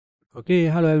Okay,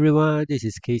 hello everyone. This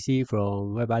is Casey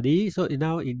from WebBuddy. So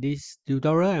now in this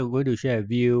tutorial, I'm going to share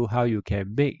with you how you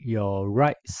can make your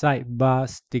right sidebar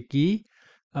sticky.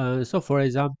 So for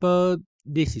example,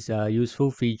 this is a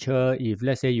useful feature if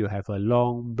let's say you have a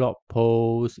long blog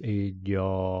post in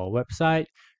your website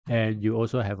and you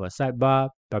also have a sidebar,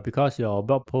 but because your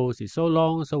blog post is so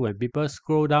long, so when people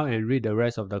scroll down and read the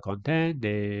rest of the content,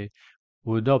 they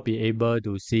will not be able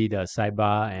to see the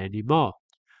sidebar anymore.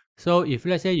 So if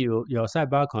let's say your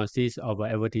sidebar consists of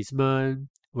an advertisement,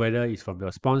 whether it's from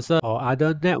your sponsor or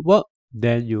other network,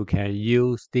 then you can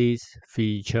use this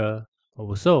feature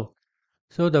also.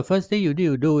 So the first thing you need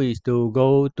to do is to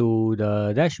go to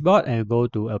the dashboard and go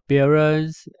to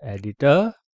Appearance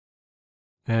Editor.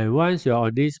 And once you're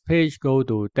on this page, go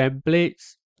to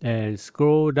Templates and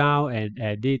scroll down and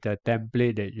edit the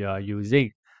template that you are using.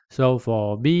 So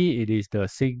for me, it is the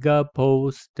single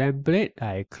post template.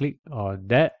 I click on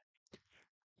that.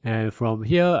 And from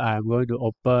here, I'm going to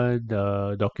open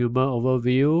the document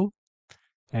overview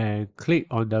and click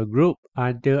on the group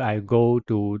until I go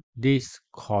to this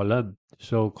column.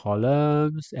 So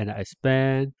columns and I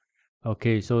expand.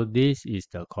 Okay, so this is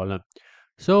the column.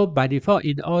 So by default,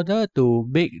 in order to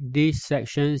make this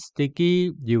section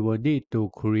sticky, you will need to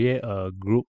create a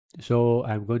group. So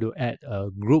I'm going to add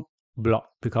a group block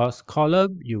because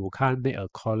column, you can't make a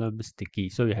column sticky.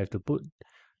 So you have to put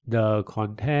the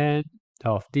content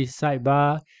of this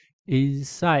sidebar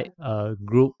inside a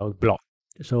group or block.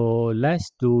 So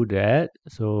let's do that.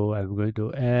 So I'm going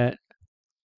to add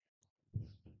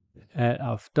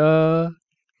after,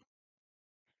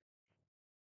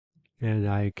 and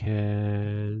I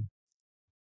can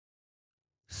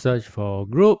search for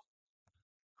group.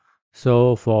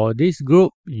 So for this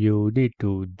group, you need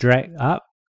to drag up,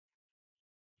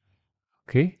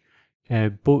 okay,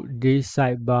 and put this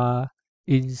sidebar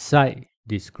inside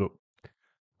this group.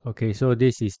 Okay, so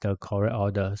this is the correct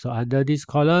order. So under this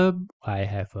column, I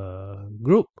have a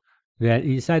group. Then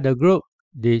inside the group,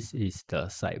 this is the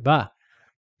sidebar.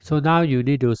 So now you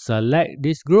need to select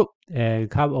this group and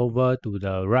come over to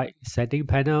the right setting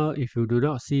panel. If you do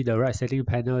not see the right setting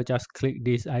panel, just click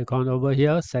this icon over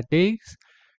here, settings,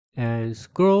 and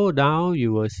scroll down.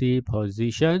 You will see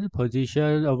position.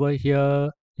 Position over here,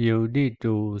 you need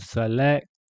to select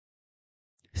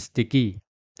sticky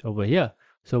over here.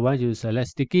 So once you select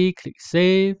sticky, click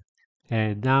save.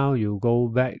 And now you go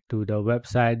back to the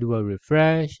website, do a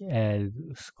refresh and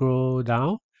scroll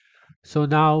down. So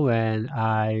now when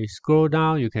I scroll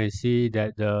down, you can see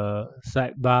that the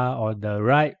sidebar on the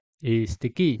right is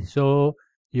sticky. So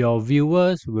your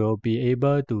viewers will be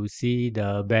able to see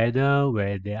the banner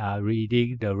when they are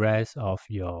reading the rest of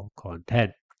your content.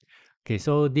 Okay,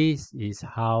 so this is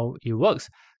how it works.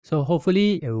 So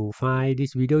hopefully you will find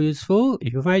this video useful.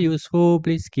 If you find it useful,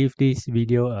 please give this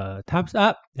video a thumbs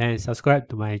up and subscribe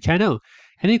to my channel.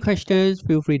 Any questions,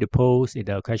 feel free to post in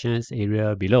the questions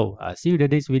area below. I'll see you in the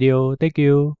next video. Thank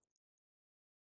you.